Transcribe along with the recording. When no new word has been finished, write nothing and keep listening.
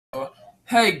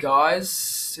Hey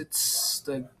guys, it's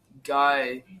the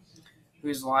guy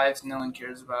whose life no one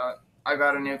cares about. I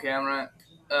got a new camera.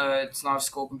 It's not a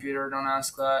school computer, don't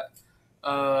ask that.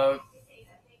 Uh,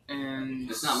 and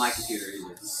It's not my computer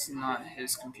either. It's not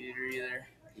his computer either.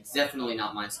 It's definitely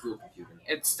not my school computer.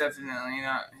 It's definitely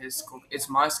not his school. It's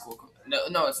my school.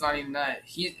 No, it's not even that.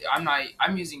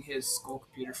 I'm using his school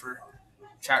computer for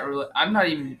chat roulette. I'm not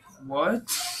even. What?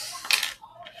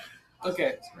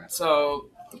 Okay, so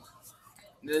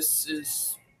this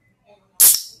is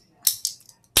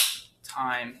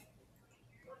time.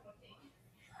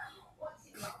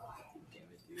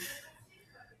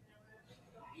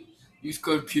 Use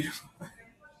code computer.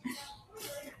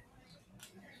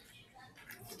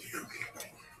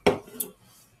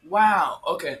 Wow.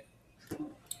 Okay.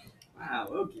 Wow,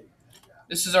 okay.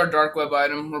 This is our dark web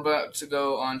item. We're about to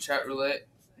go on chat roulette.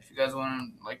 If you guys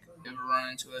want to ever run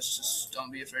into us, just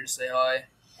don't be afraid to say hi.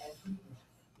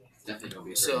 Definitely don't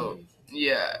be afraid. So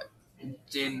yeah,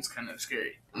 Jaden's kind of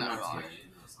scary. Not wrong. Scary.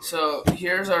 So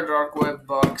here's our dark web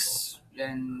box,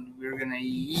 and we're gonna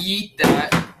yeet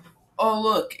that. Oh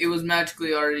look, it was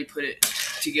magically already put it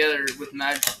together with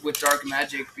dark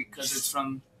magic because it's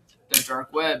from the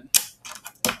dark web.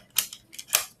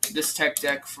 This tech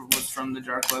deck was from the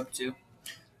dark web too.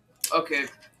 Okay,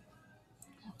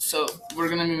 so we're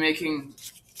gonna be making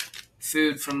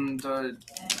food from the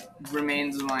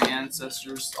remains of my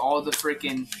ancestors. All the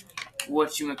freaking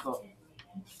what is it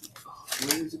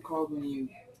called when you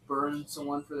burn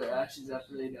someone for their ashes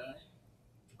after they die?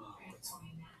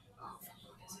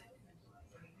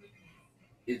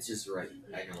 It's just right.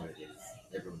 I know what it is.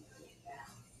 Everyone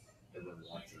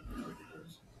watching.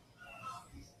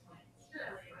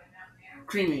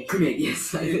 CRemAted.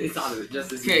 Yes. I thought of it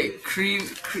just as Okay,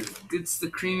 it's the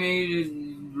cremated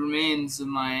remains of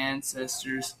my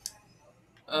ancestors.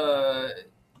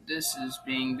 This is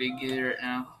being big gay right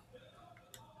now.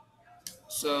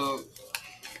 So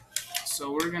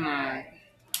we're gonna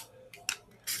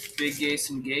big gay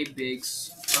some gay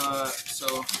bigs.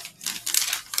 So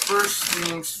first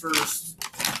things first,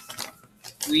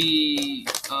 we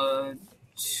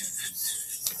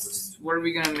what are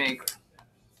we gonna make?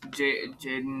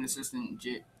 Jaden, assistant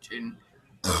Jaden.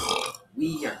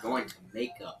 We are going to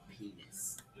make a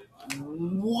penis.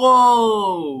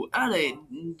 Whoa! Out of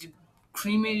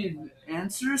cremated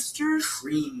ancestors?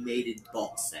 CRemAted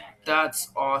Ballsack. That's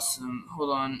awesome.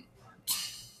 Hold on.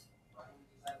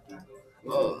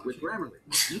 Oh. With Grammarly,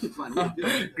 you can find more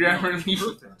videos. Grammarly.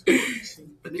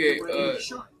 Okay,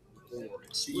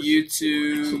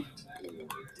 YouTube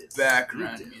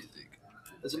background music.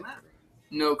 Doesn't matter.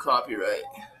 No copyright.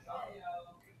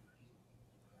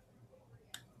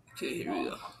 Okay, here we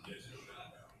go.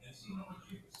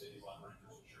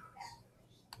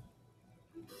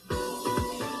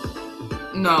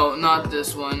 No, not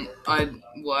this one. I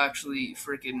will actually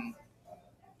freaking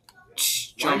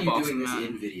jump Why are off you doing the this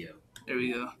mountain. in video? There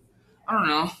we go. I don't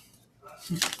know.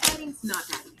 Editing's not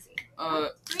that easy.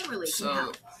 Grammarly so- can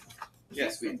help.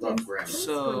 Yes, we love grammar.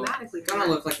 So- Grammatically Kind of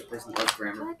look like the person who loves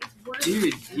grammar. but it's worth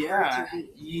Dude, it and yeah. hard to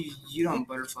read. You don't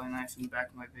butterfly knife in the back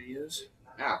of my videos.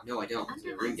 Ah, no, I don't.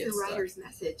 The ring Underlines the gets stuck. writer's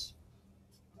message.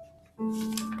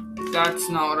 That's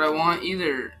not what I want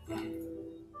either. Then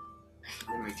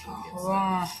my ring gets stuck.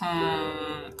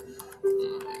 Background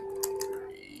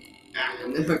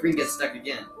And then my ring gets stuck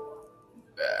again.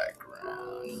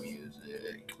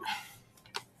 music.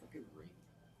 Fucking ring.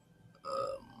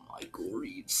 Michael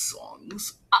Reed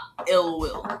songs.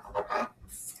 LOL.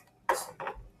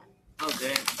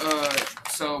 Okay.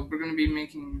 So we're gonna be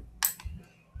making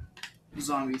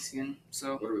zombie skin.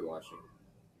 So What are we watching?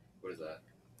 What is that?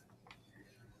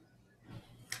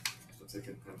 Looks like a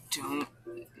kind don't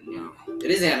know. of...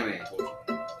 It is anime. I told you.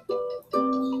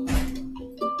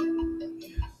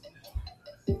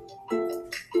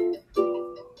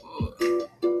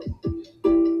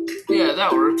 Yeah,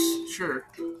 that works. Sure.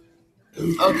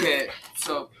 Okay.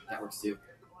 So That works too.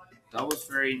 that was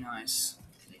very nice.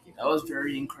 Thank you. That was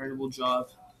very incredible job.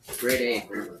 Grade A in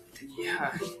grammar.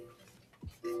 Yeah.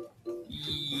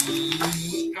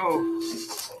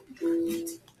 Oh.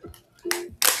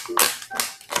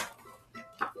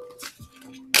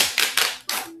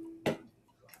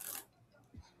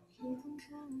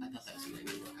 I thought that was gonna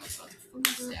be I was about to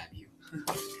fucking stab you.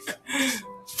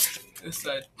 This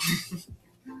side.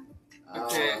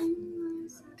 Okay.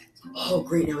 Oh,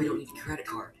 great! Now we don't need a credit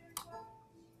card.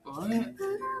 What?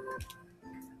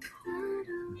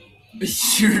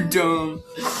 You're dumb.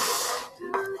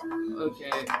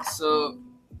 Okay, so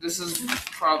this is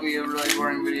probably a really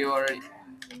boring video already.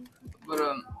 But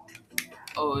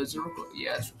oh, is it recording?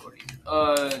 Yeah, it's recording.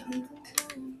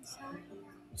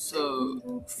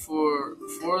 So for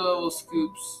 4 level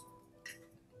scoops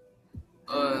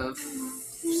of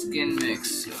skin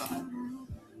mix,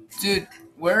 dude,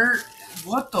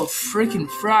 what the freaking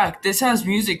frack? This has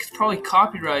music. It's probably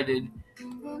copyrighted.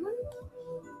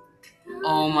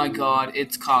 Oh my god,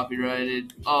 it's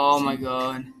copyrighted. Oh my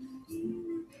god.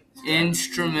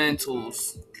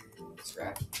 Instrumentals.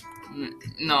 Scrap.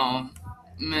 No.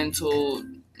 Mental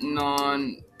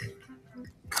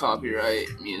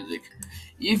non-copyright music.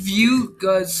 If you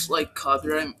guys like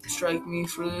copyright strike me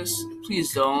for this,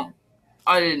 please don't.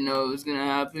 I didn't know it was gonna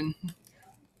happen.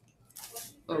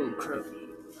 Oh crap.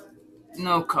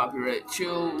 No copyright.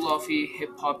 Chill, lofi,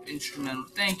 hip hop instrumental.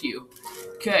 Thank you.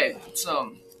 Okay,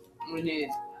 so we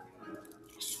need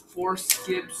 4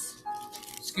 scoops.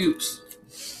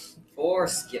 4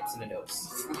 skips and a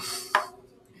dose.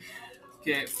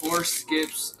 Okay, 4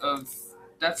 skips of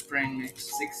that's brain mix.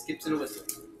 6 skips and a whistle.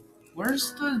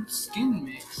 Where's the skin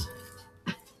mix?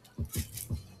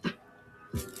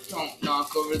 Don't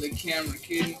knock over the camera,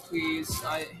 kid, please.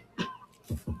 Oh,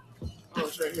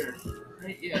 it's right here.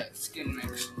 Right? Yeah, skin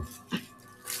mix.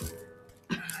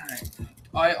 Alright.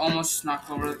 I almost knocked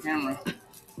over the camera.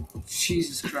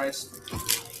 Jesus Christ.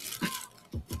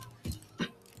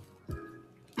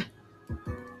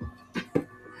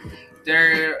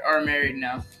 They are married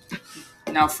now.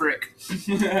 Now frick.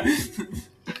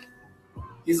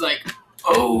 He's like,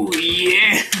 oh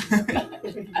yeah.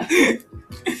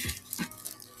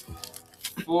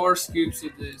 4 scoops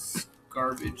of this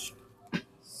garbage.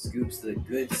 Scoops the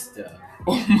good stuff.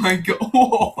 Oh my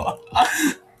god.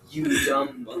 You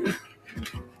dumb mother.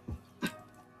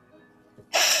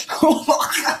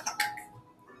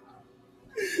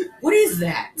 What is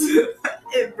that?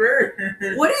 It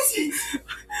burns. What is it?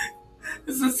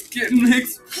 It's a skin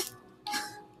mix.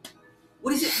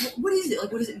 What is it? What is it?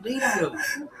 Like, what is it made out of?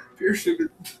 Pure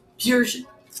sugar. Pure shit.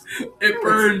 It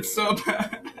burns so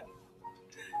bad.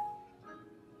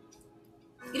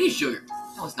 It is sugar.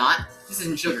 No, it's not. This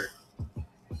isn't sugar.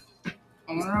 I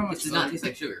wonder how much This does not taste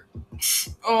like sugar.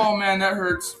 Oh man, that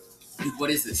hurts. Dude,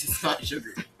 what is this? It's not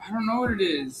sugar. I don't know what it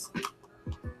is.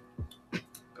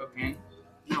 Cocaine.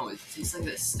 No, it tastes like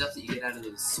that stuff that you get out of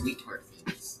those sweet tart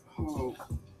things. Oh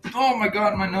my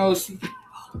god, my nose.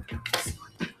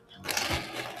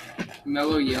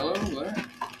 Mellow yellow? What?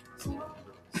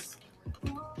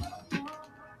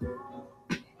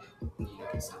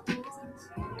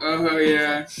 Oh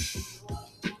yeah.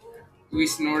 We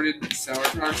snorted sour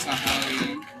tarts on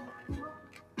Halloween.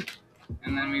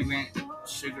 And then we went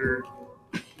sugar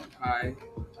high.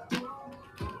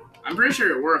 I'm pretty sure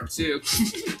it worked too.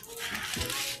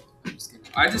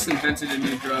 I just invented a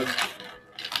new drug.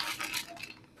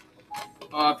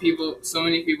 So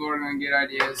many people are gonna get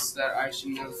ideas that I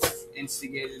shouldn't have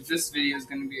instigated. This video is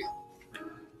gonna be.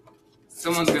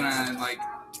 Someone's gonna like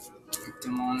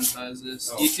demonetize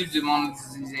this. YouTube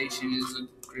demonetization is a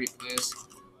great place.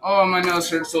 Oh, my nose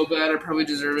hurts so bad. I probably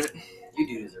deserve it. You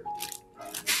do deserve it.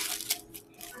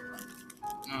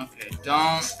 Okay,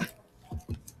 don't.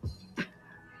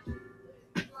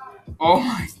 Oh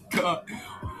my god.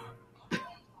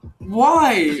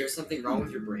 Why? Is there something wrong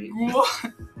with your brain?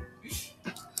 What?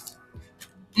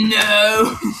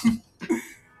 No.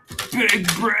 Big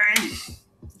brain.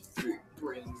 Big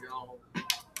brain, y'all.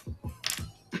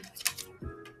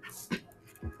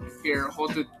 Here,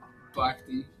 hold the black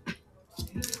thing.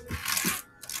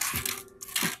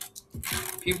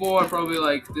 People are probably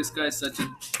like, this guy's such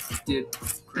a dip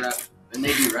crap. And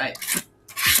they'd be right.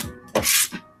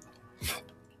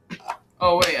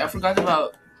 Oh wait, I forgot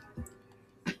about.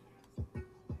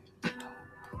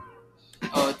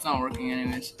 Oh, it's not working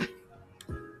anyways.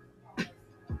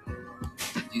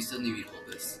 Do you still need me to hold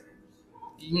this?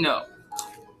 No.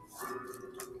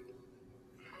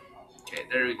 Okay,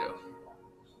 there we go.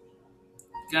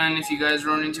 Again, if you guys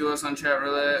run into us on chat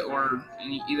roulette or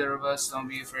either of us, don't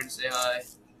be afraid to say hi.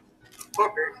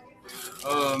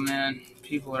 Oh man,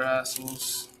 people are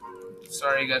assholes.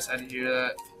 Sorry you guys had to hear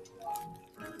that.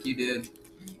 You did.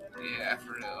 Yeah,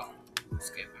 for real.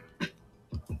 Skip him.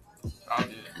 I'll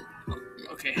do it.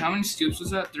 Okay, how many scoops was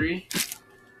that? 3?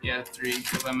 Yeah, 3,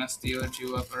 because I messed the other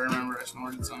 2 up. I remember I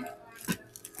snorted some.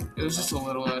 It was just a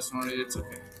little I snorted, it's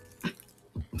okay.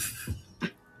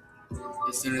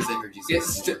 As soon as they heard you say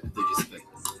Yes. they're just like,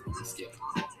 skip.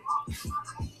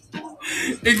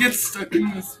 It gets stuck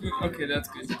in the spoon. Okay, that's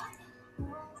good.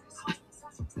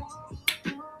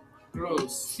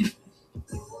 Gross.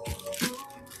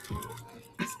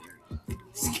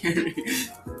 Scary.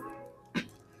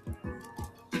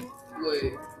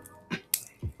 Wait.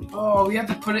 Oh, we have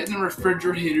to put it in the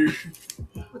refrigerator.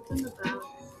 What's in the bag?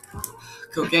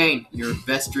 Cocaine, your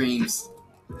best dreams.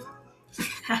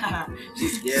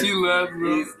 She's scared. She left,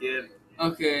 bro. She's scared.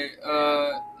 Okay,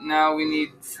 now we need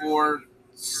 4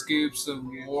 scoops of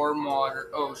warm water.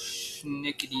 Oh,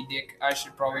 schnickety dick. I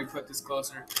should probably put this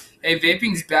closer. Hey,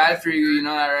 vaping's bad for you, you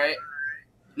know that, right?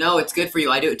 No, it's good for you.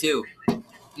 I do it too.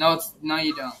 No,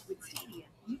 you don't. With Stadia,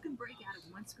 you can break out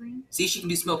of one screen. See, she can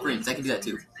do smoke rings. I can do that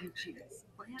too. You choose.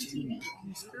 Plan TV,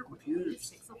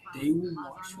 Computers. They will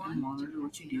watch and monitor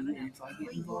what you do, and if I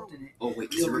get involved in it. Oh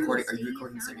wait, is it recording? Are you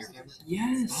recording this on your camera?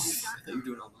 Yes. I thought you were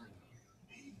doing it online.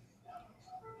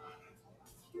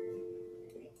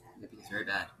 It's very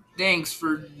bad. Thanks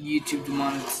for YouTube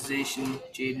demonetization,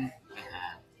 Jaden.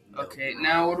 No. Okay,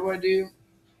 now what do I do?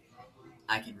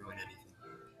 I can ruin anything.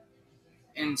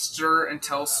 And stir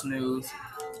until smooth.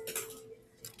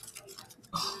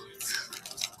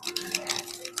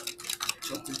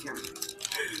 Show it to the camera.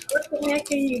 What the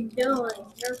heck are you doing?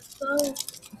 You're so.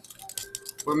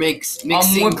 We're I'm mixing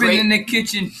whipping grape. in the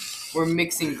kitchen. We're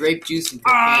mixing grape juice and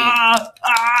cocaine.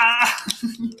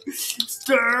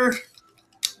 Stir. Okay,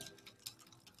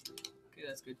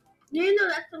 that's good. You know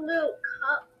that's a little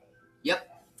cup.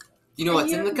 You know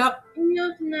what's in the cup? You know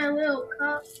what's in that little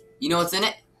cup? You know what's in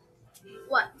it?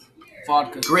 What?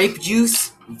 Vodka. Grape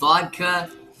juice, vodka,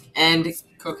 and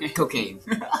Cocaine. cocaine.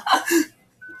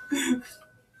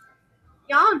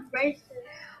 Y'all racist.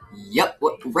 Yep.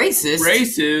 What? Racist?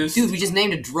 Racist. Dude, we just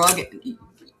named a drug.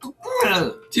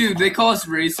 Dude, they call us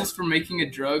racist for making a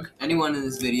drug. Anyone in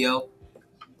this video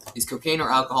is cocaine or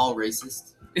alcohol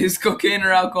racist? Is cocaine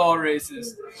or alcohol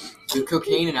racist? Do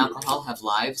cocaine and alcohol have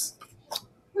lives?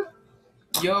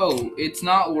 Yo, it's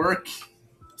not working.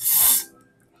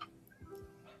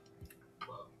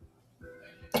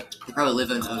 They probably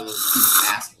live in a piece of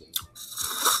asshole.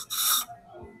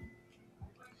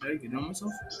 Did I get on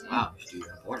myself? Wow, you should do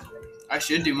your own porno. I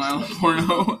should do my own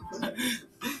porno.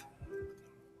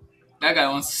 That guy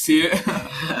wants to see it.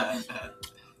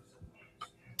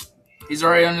 He's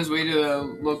already on his way to the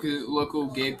local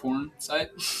gay porn site.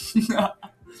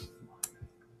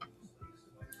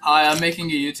 Hi, I'm making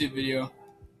a YouTube video.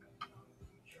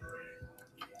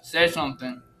 Say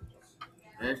something.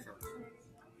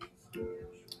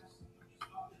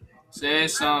 Say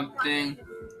something.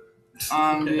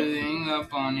 I'm giving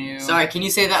up on you. Sorry, can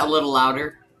you say that a little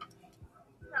louder?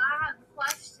 So I have a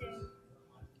question.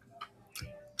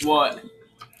 What?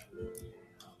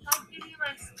 I'll give you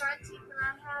my scrunchie. Can I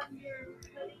have your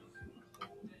hoodie?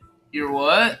 Your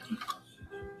what? I'll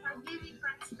give you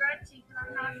my scrunchie. Can I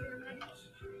have your hoodie?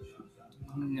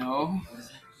 No. What'd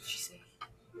she say?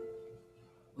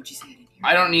 What'd she say? I didn't hear.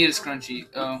 I don't need a scrunchie.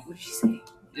 Oh. What did she say?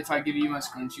 If I give you my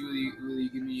scrunchie, will you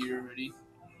give me your hoodie?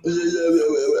 Nigga, shut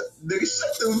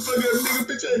the fuck up, nigga,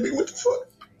 bitch ass nigga, what the fuck?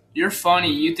 You're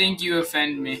funny. You think you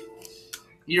offend me.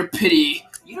 You're pity.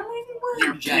 You don't even wear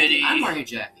You're a jacket. petty. I'm wearing a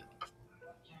jacket.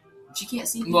 She can't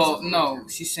see me. Well, no.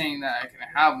 She's saying that I can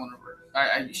have one of her.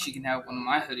 She can have one of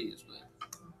my hoodies, but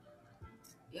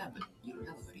Yeah, but you don't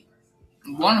have a hoodie.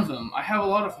 one of them. I have a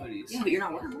lot of hoodies. Yeah, but you're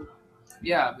not wearing one.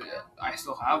 Yeah, but I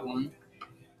still have one.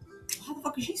 How the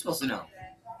fuck is she supposed to know?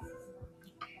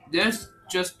 This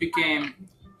just became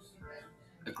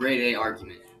A grade A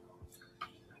argument.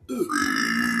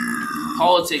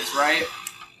 politics, right?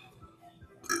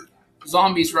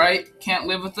 Zombies, right? Can't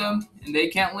live with them, and they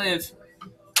can't live.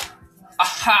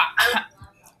 Aha!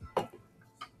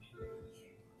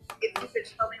 If you could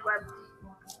tell me what.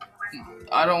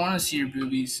 I don't want to see your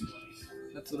boobies.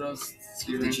 That's what I was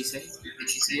hearing. Did she say?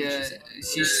 Yeah,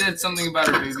 she said something about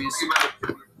her boobies.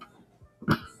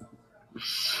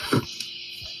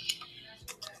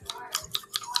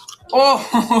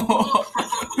 Oh!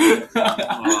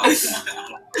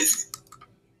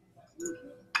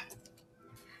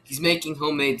 He's making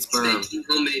homemade sperm.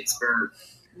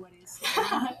 What is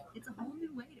Stadia? It's a whole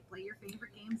new way to play your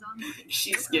favorite games online.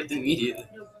 She skipped immediately.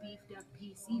 No beefed up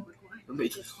PC required. We're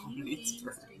making Just new homemade games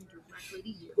sperm. streamed directly to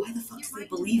you. Why the fuck do they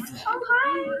believe that? Oh,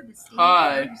 hi. Download the Stadia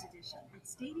Hi. Players Edition at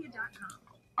Stadia.com.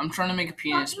 I'm trying to make a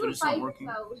penis, but it's not working.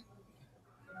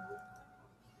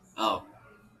 Oh.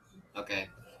 Okay.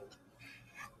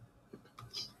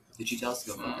 Did she tell us to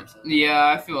go fuck herself? Yeah,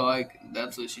 I feel like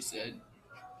that's what she said.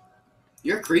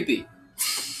 You're creepy.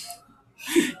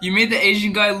 You made the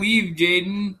Asian guy leave,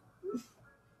 Jaden.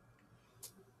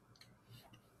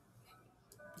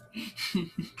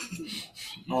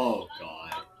 Oh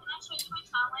god.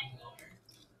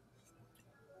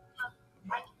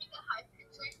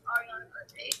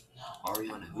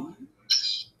 Ariana who?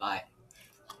 Bye.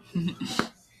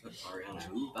 Ariana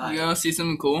who? You Bye. gonna see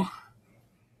something cool?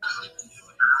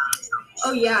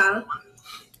 Oh yeah.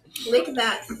 Look at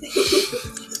that.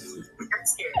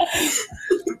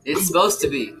 It's supposed to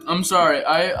be. I'm sorry.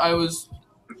 I was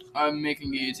I'm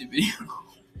making a YouTube video.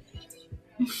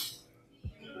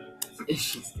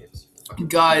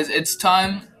 Guys, it's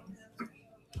time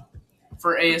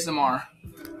for ASMR.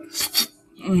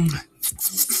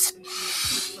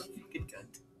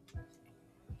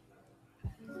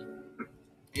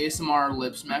 ASMR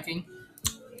lip smacking.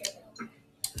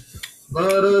 The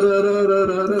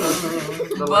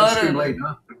light's too late,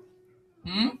 huh?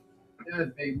 Hmm? Yeah,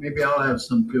 maybe I'll have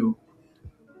some too.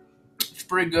 It's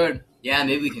pretty good. Yeah,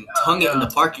 maybe we can tongue it in the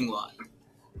parking lot.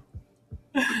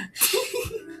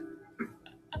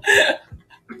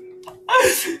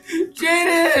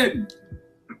 Jaden!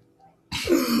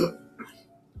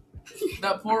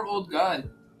 That poor old guy.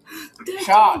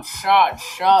 Shot.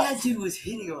 That dude was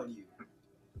hitting on you.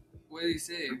 What did he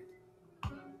say?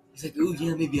 He's like, "Oh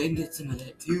yeah, maybe I can get some of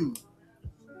that too."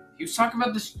 He was talking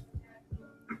about this.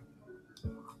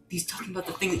 He's talking about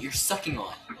the thing that you're sucking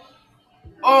on.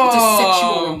 Oh! It's a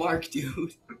sexual remark,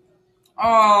 dude.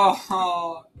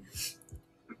 Oh!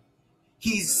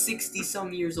 He's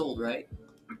 60-some years old, right?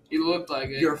 He looked like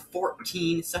it. You're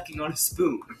 14 sucking on a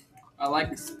spoon. I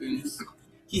like spoons.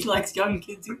 He likes young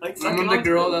kids who like sucking Remember on the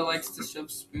girl spoons. that likes to shove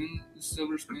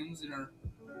silver spoons in her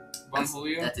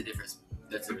bunfolio? That's a different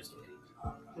story.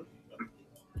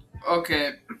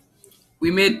 Okay.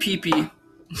 We made pee-pee. Maybe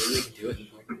we can do it.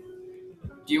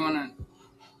 Do you wanna...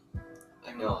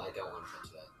 No, I don't want to touch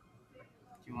that. Do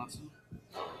you want some?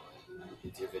 No,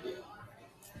 it's your video.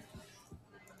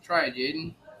 Try it,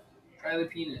 Jaden. Try the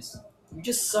penis. You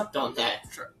just sucked on that.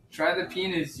 Try the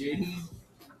penis, Jaden.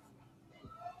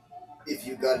 If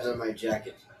you got it on my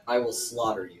jacket, I will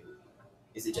slaughter you.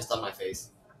 Is it just on my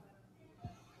face?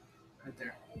 Right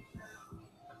there.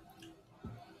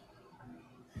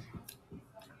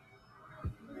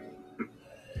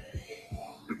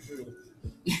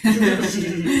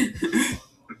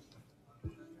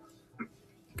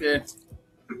 Okay.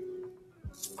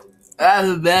 That's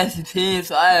the best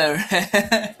penis I ever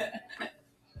had.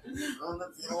 Oh,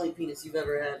 that's the only penis you've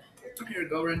ever had. Here,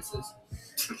 go rinse this.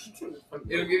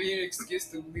 It'll give you an excuse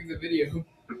to leave the video.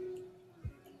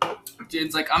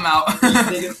 Jaden's like, I'm out.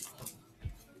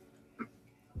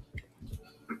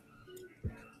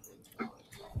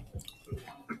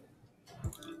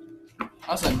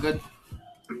 That's a good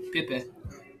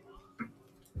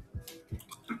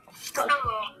pipe.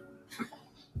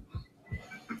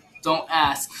 Don't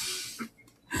ask.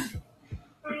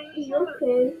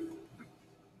 Okay.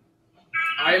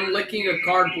 I'm licking a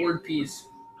cardboard piece.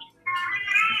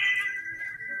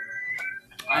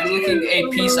 I'm licking a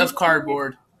piece of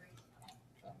cardboard.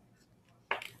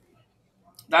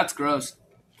 That's gross.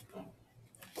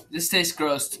 This tastes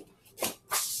gross.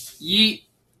 Yeet.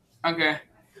 Okay.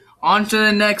 On to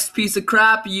the next piece of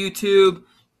crap, YouTube.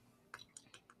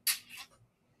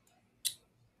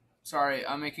 Sorry,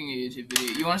 I'm making a YouTube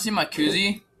video. You want to see my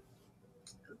koozie?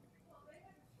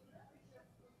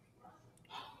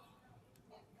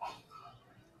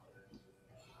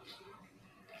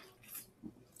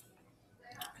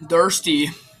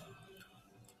 Thirsty.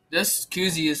 This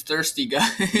koozie is thirsty,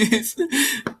 guys.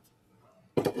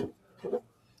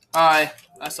 Hi,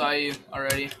 I saw you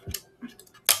already.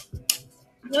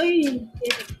 No, you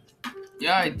didn't.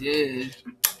 Yeah, I did.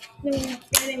 No, you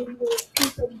didn't, you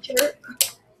piece of jerk.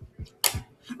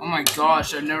 Oh my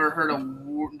gosh, I've never heard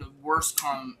the worst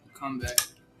comeback.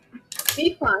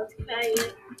 Be quiet.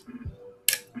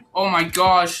 Oh my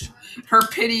gosh, her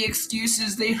pity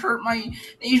excuses, they hurt my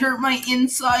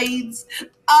insides.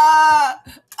 Ah!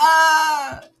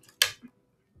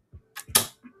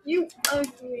 You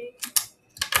ugly.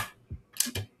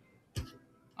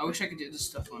 I wish I could do this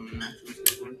stuff on the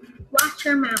mattress. Watch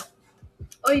your mouth.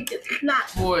 Or you get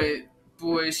slapped. Boy,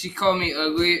 she called me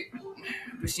ugly,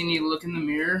 but she need to look in the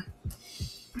mirror.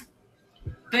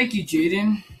 Thank you,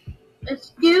 Jaden.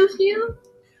 Excuse you?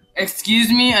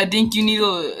 Excuse me, I think you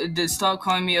need to stop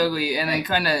calling me ugly, and then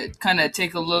kind of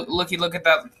take a look at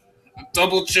that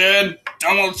double chin.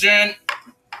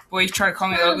 Boy, you tried to call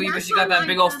me ugly, but she got that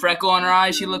big old freckle on her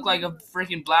eye. She looked like a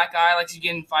freaking black eye, like she's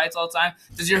getting fights all the time.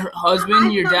 Does your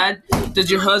husband,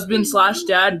 does your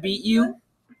husband/dad beat you?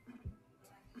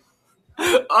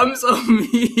 I'm so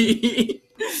mean.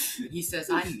 He says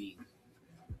I'm mean.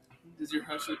 Does your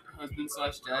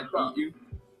husband/dad beat you?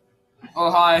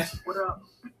 Oh, hi. What up?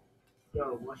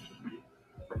 Yo, what?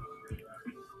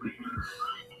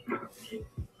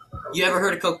 You ever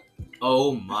heard of coke?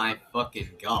 Oh my fucking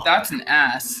god. That's an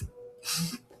ass.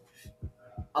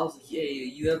 I was like, yeah,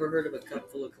 you ever heard of a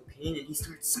cup full of cocaine? And he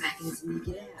starts smacking his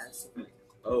naked ass. I'm like,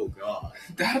 oh god.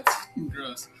 That's fucking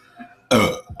gross.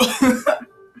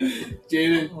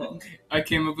 Jaden, I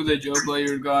came up with a joke while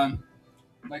you were gone.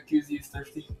 My koozie is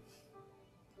thirsty.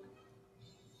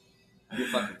 You're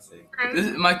fucking sick.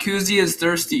 My koozie is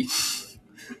thirsty. She's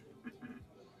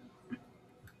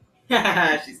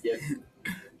good.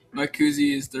 My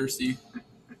koozie is thirsty.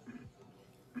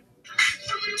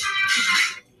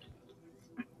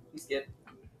 Skip.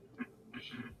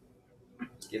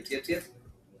 Skip.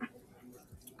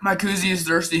 My koozie is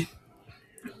thirsty.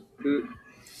 Poop.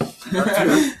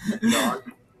 Dog.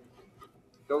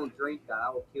 Don't drink that, I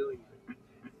will kill you.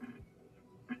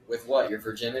 With what? Your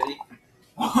virginity?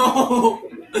 Oh,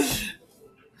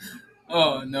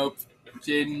 nope.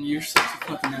 Jaden, you're such a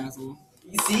fucking asshole.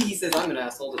 You see, he says I'm an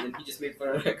asshole, and then he just made fun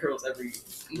of that girls every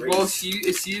race. Well,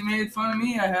 she made fun of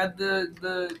me. I had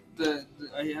the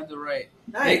I had the right.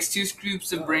 Nice. Mix 2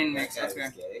 scoops of brain mix. That Okay.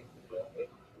 guy's gay.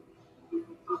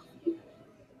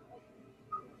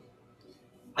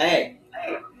 Hey.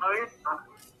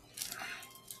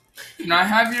 Can I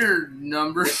have your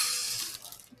number?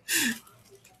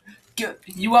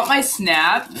 You want my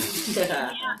snap?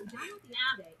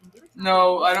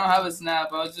 No, I don't have a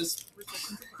snap. I was just.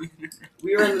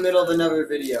 We were in the middle of another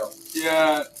video.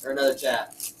 Yeah. Or another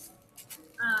chat.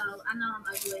 Oh, I know I'm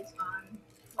ugly. It's fine.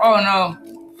 Oh no.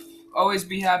 Always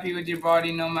be happy with your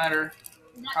body, no matter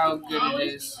how good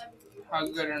it is. How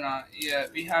good or not. Yeah,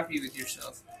 be happy with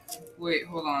yourself. Wait,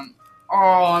 hold on.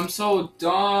 Oh, I'm so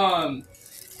dumb.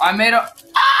 I made a.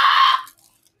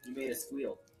 You made a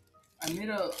squeal. I made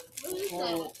a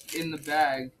hole in the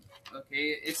bag.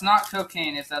 Okay, it's not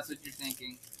cocaine if that's what you're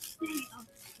thinking.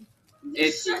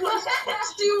 It's She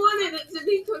wanted it to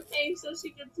be cocaine so she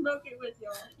could smoke it with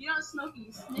y'all. You don't smoke it,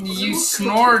 you sniff it. you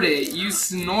snort it. You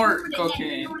snort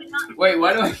cocaine. Wait,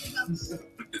 why do I?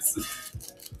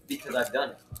 Because I've done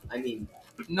it. I mean,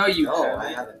 No, you no, haven't. I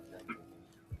haven't.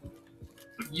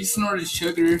 You snorted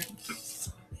sugar.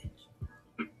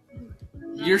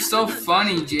 You're so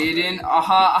funny, Jaden.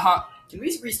 Aha, aha. Can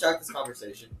we restart this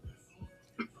conversation?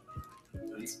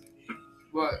 Please.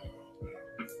 What?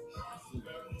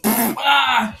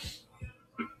 Ah!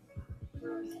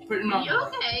 Put it You on.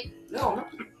 okay? No, I'm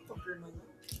not putting fucker in my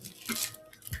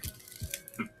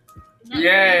mouth.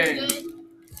 Yay. Good?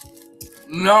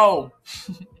 No.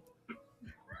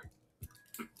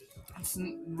 It's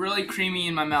really creamy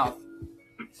in my mouth.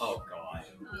 Oh god.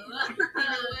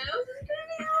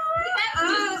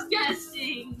 That's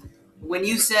disgusting. When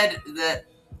you said that,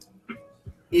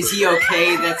 is he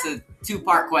okay? That's a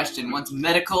two-part question. One's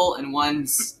medical and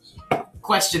one's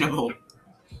questionable.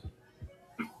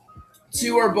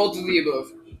 2 or both of the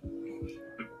above.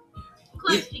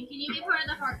 Question, can you be part of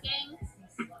the heart gang?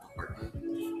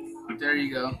 There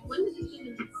you go. When did this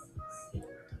even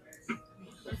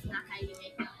That's not how you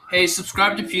make it. Hey,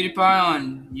 subscribe to PewDiePie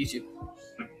on YouTube.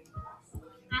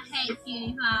 I hate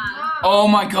PewDiePie. Oh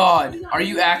my god. Are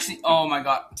you actually? Oh my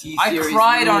god. I T-Series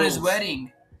cried on his rules.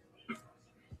 wedding.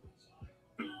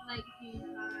 Like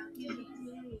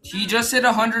PewDiePie. He just hit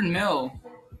 100 mil.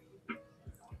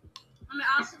 I mean,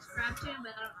 I'll subscribe to him,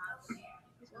 but I don't know.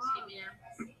 He's gonna skip me now.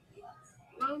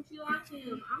 Why don't you like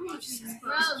him? I want you to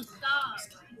Bro, stop.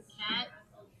 Cat.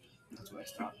 That's why I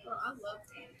stopped. Bro, I love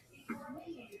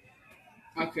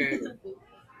Okay.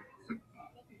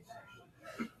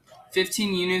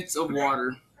 15 units of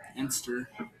water and stir.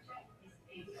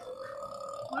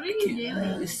 What are you doing?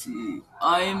 Let's see.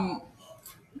 I'm.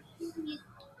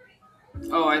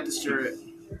 Oh, I have to stir it.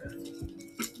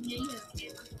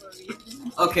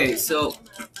 Okay, so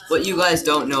what you guys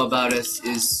don't know about us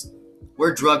is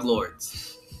we're drug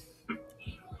lords.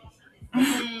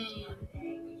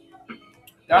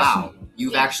 Wow,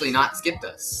 you've actually not skipped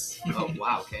us. Oh,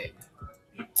 wow, okay.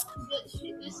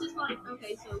 This is like,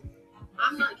 okay, so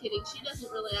I'm not kidding. She doesn't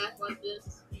really act like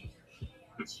this.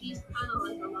 She's kind of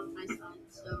like along my side,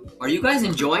 so. Are you guys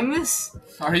enjoying this?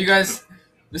 Are you guys?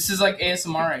 This is like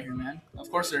ASMR right here, man.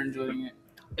 Of course they're enjoying it.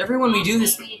 Everyone we do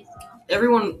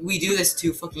this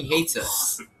to fucking hates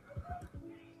us.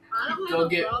 I don't have Go a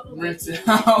get problem with rinse it. it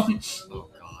out. Oh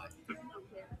god. I don't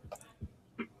care.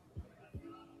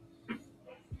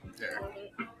 There.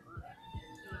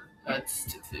 That's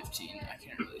to 15. I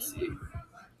can't really see.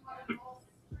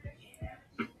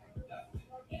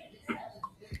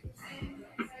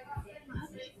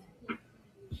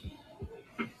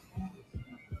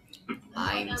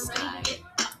 Einstein.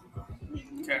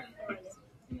 Okay.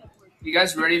 You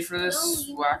guys ready for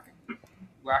this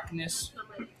whackness?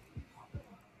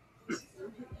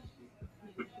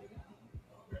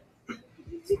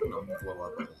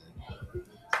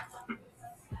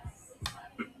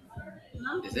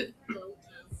 Is it?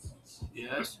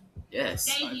 Yes.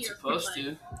 Yes. I'm supposed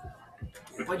to.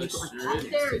 Why'd you Let's put do my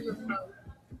it. There, your phone.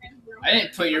 I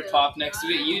didn't put your pop next to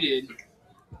it. You did.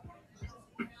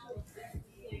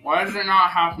 Why is it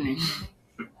not happening?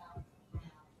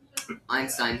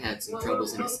 Einstein had some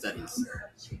troubles in his studies.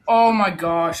 Oh my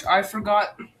gosh, I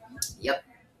forgot. Yep.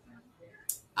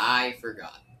 I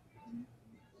forgot.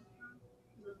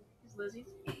 Is Lizzie?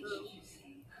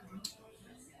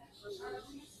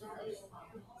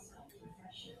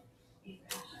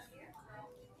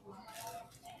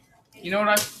 You know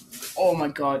what oh my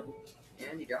god.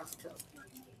 And you dropped the cup.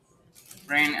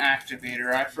 Brain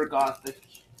activator. I forgot this.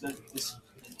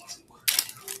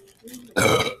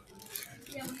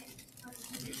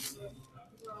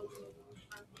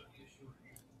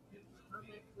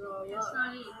 That's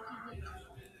not it.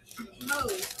 No.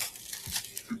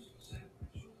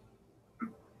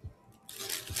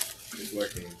 It's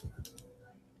working.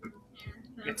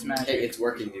 It's magic. Hey, it's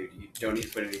working, dude. You don't need to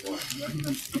put any more.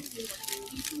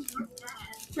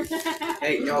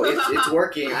 Hey, no, it's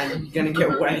working. I'm gonna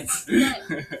get wet.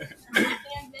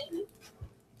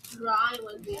 Dry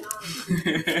would be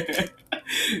nice.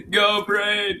 Go,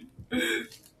 brain!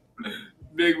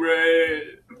 Big brain!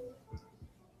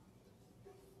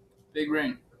 Big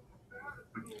brain.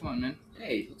 Come on, man.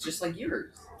 Hey, it's just like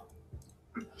yours.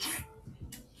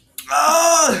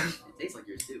 Ah! It tastes like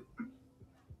yours too.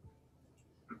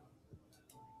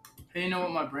 Hey, you know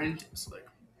what my brain tastes like?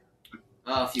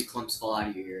 Oh, a few clumps fall out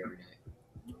of your ear every night.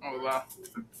 Oh wow.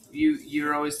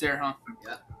 You're always there, huh?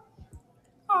 Yeah.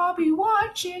 I'll be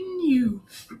watching you.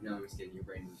 No, I'm just kidding. Your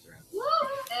brain moves around.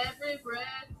 Every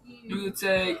breath you. You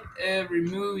take every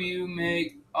move you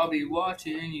make. I'll be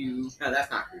watching you. No, that's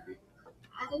not creepy.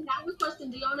 I think that was question.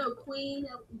 Do y'all know Queen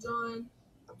John?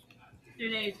 Their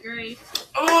name's Grace.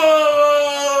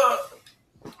 Oh!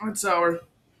 That's sour.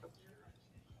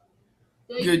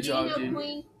 Do Good you job, know dude.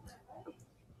 Queen?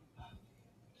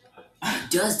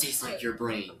 It does taste like your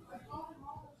brain.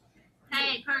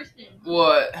 Hey, Kirsten.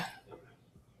 What?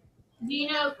 Do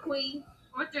you know Queen?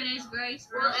 What's their name's Grace?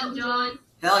 Elton John.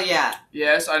 Hell yeah.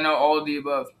 Yes, I know all of the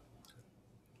above.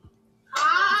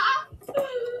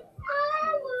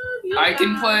 I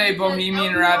can play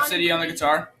Bohemian Rhapsody on the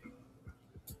guitar.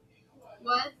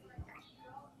 What?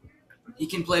 He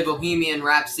can play Bohemian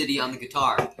Rhapsody on the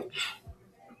guitar.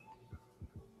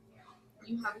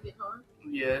 You have a guitar?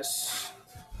 Yes.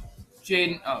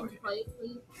 Jaden. Oh, okay. Play it,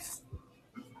 please.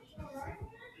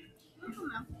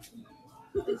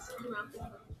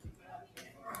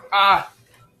 Ah,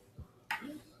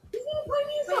 He's gonna play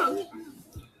me a song.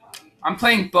 I'm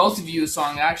playing both of you a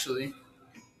song actually.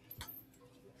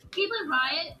 Can you play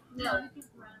Riot? No.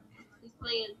 He's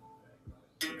playing.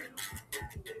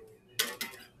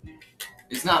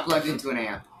 It's not plugged into an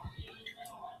amp.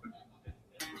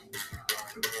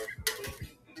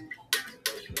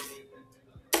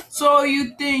 So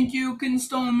you think you can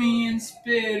stone me and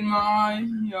spit in my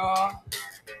yeah?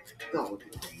 Don't look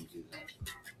at me do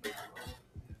that.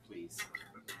 Please.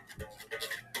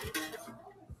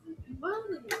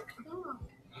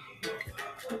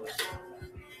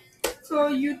 So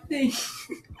you think?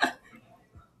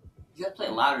 You gotta play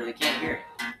it louder, they can't hear it.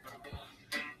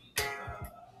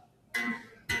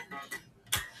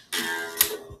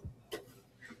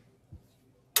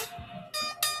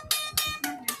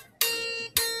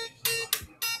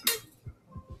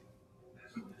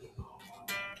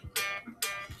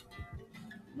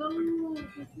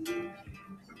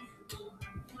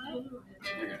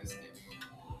 They're gonna stay.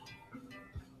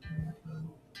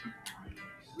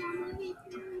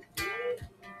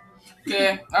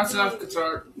 Okay, that's enough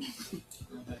guitar.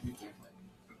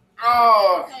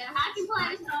 Oh, Okay, I can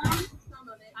play a song. Some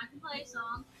of it. I can play a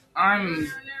song. I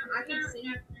can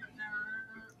sing.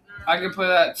 can play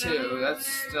that too.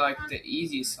 That's like the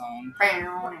easy song. I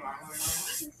can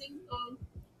sing songs.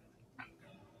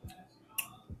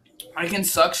 I can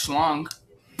suck schlong.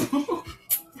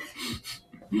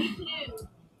 Me too.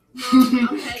 No,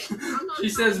 okay. I'm not She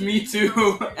says me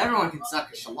too. Everyone can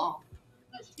suck a shalom.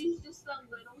 But she's just a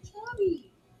little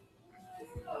chubby.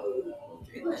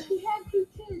 Okay, But then. she had 2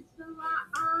 kids, so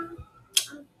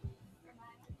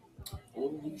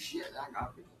Holy shit, that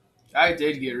got me. I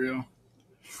did get real.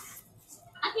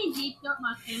 I can deep up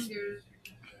my fingers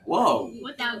Whoa.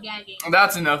 without gagging.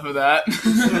 That's enough of that.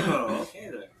 Okay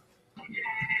then.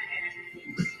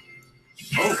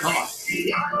 Oh, come on.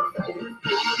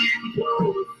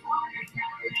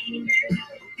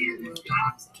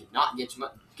 Could not get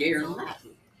much gayer than that.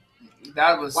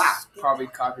 That was Wow. probably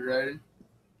copyrighted.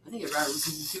 I think I'd rather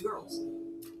listen to 2 girls.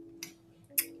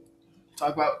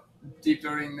 Talk about deep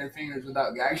throating their fingers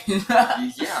without gagging.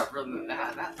 Yeah, brother,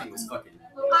 that thing was fucking.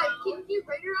 Can you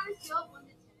rate her on a scale of 1 to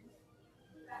 10?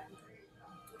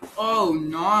 Oh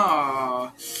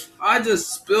nah! I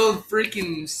just spilled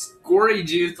freaking scory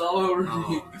juice all over me.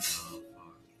 Oh,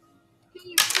 Can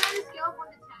you rate her on a scale of 1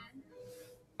 to 10?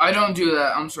 I don't do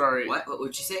that. I'm sorry. What? What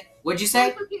would you say? What'd you say?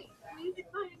 It's okay. You can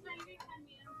find it, you can find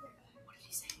me. What did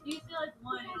you say? You feel like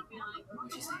one and be like,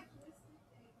 What'd you say?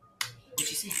 What'd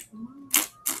you say?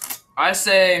 I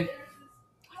say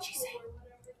What'd you say?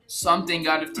 something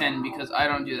out of 10 because I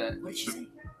don't do that. What did you say?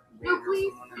 no,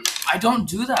 please. I don't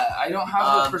do that. I don't have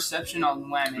the Um, perception on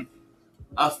whamming.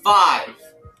 A 5.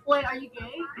 Wait, are you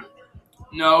gay?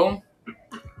 No,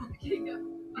 Okay, go.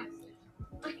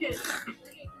 Okay.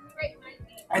 Great.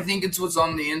 I think it's what's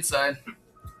on the inside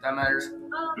that matters.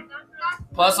 That's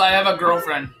Plus, I have a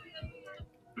girlfriend.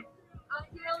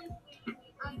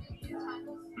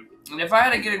 And if I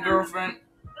had to get a girlfriend,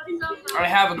 I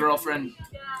have a girlfriend.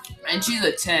 And she's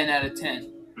a 10 out of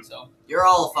 10. So, You're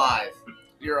all a 5.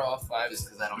 you're all 5. Just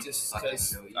because I don't Just fucking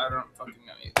because know you. I don't fucking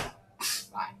know you.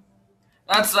 Bye.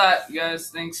 That's that, guys.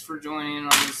 Thanks for joining in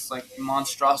on this like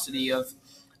monstrosity of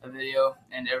a video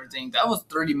and everything. That was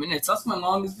 30 minutes. That's my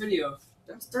longest video.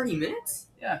 That was 30 minutes?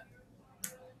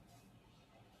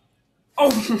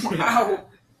 Oh, wow.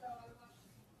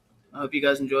 I hope you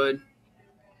guys enjoyed.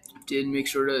 If you did, make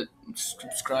sure to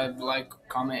subscribe, like,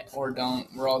 comment, or don't.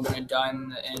 We're all going to die in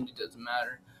the end. It doesn't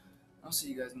matter. I'll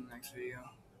see you guys in the next video.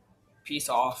 Peace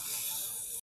off.